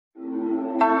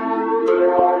Hey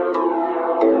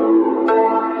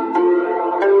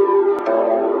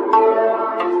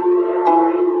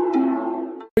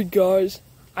guys,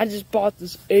 I just bought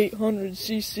this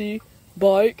 800cc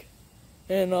bike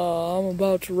and I'm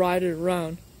about to ride it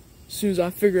around as soon as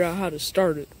I figure out how to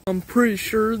start it. I'm pretty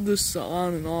sure this is the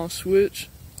on and off switch.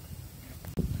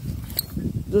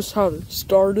 Just how to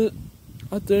start it,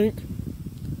 I think.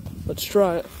 Let's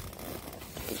try it.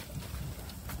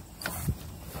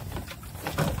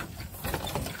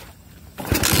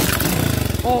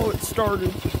 Oh, it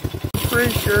started. I'm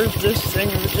pretty sure this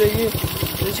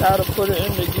thingy is how to put it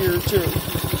into gear too.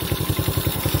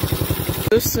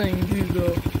 This thing do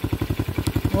though.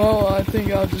 Well, I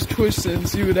think I'll just twist it and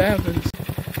see what happens.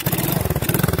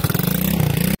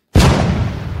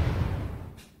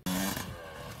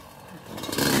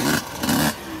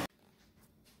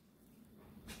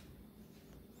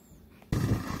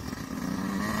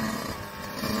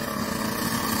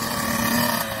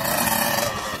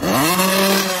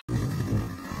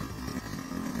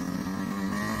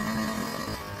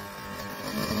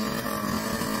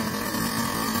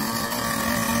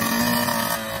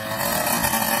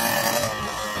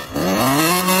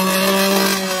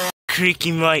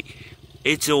 Creaky mate,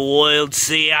 it's a wild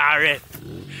CRF.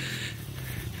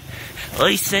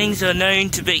 These things are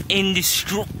known to be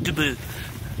indestructible.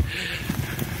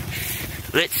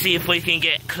 Let's see if we can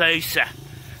get closer.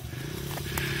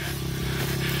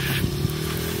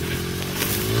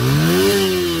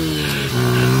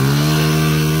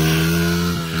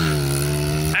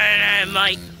 I know,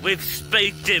 mate, we've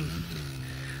spooked him.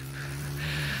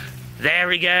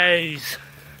 There he goes.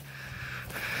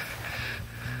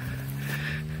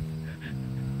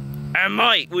 And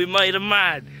mate, we made him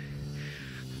mad.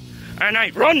 And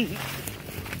hey, run!